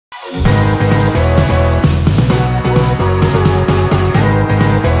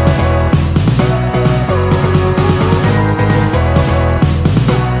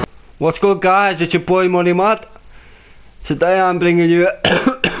What's good, guys? It's your boy Money Mad. Today I'm bringing you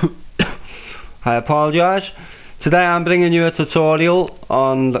I apologise. Today I'm bringing you a tutorial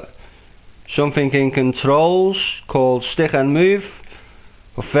on something in controls called stick and move.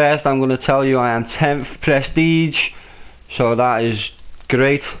 But first I'm going to tell you I am 10th prestige, so that is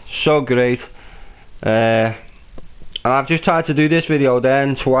great, so great. And I've just tried to do this video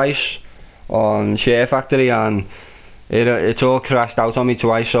then twice on Share Factory, and it's all crashed out on me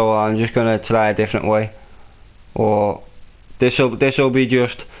twice, so I'm just gonna try a different way. Or this'll be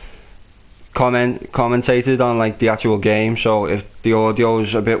just commentated on like the actual game, so if the audio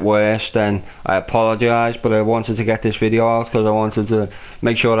is a bit worse then I apologise, but I wanted to get this video out because I wanted to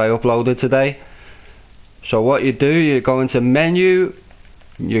make sure I uploaded today. So what you do, you go into menu,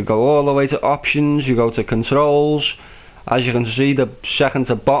 you go all the way to options, you go to controls. As you can see, the second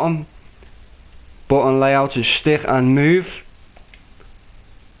to bottom button layout is stick and move.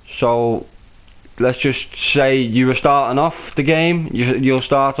 So let's just say you were starting off the game, you'll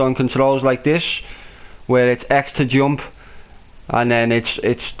start on controls like this, where it's X to jump, and then it's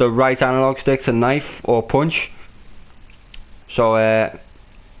the right analog stick to knife or punch. So and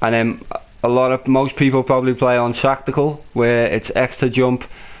then most people probably play on tactical, where it's X to jump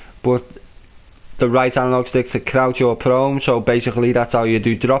but the right analog stick to crouch or prone. So basically that's how you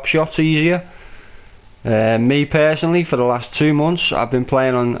do drop shots easier. Me personally, for the last 2 months I've been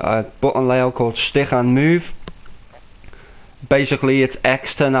playing on a button layout called stick and move. Basically it's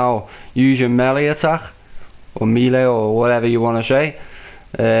X to now use your melee attack or melee or whatever you want to say,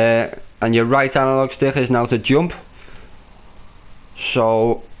 and your right analog stick is now to jump.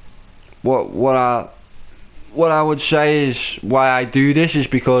 So what I would say is why I do this is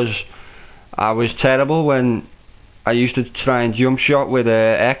because I was terrible when I used to try and jump shot with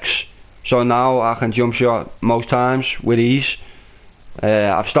X. So now I can jump shot most times with ease.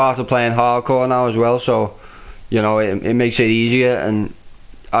 I've started playing hardcore now as well, so you know it makes it easier. And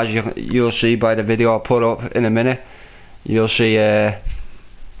as you'll see by the video I'll put up in a minute, you'll see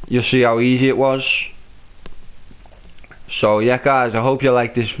how easy it was. So yeah, guys, I hope you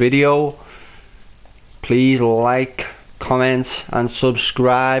like this video. Please like, comment and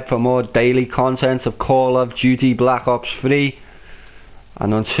subscribe for more daily content of Call of Duty Black Ops 3.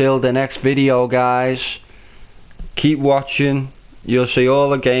 And until the next video, guys, keep watching. You'll see all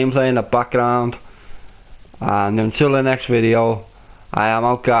the gameplay in the background. And until the next video, I am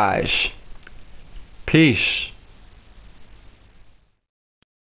out, guys. Peace.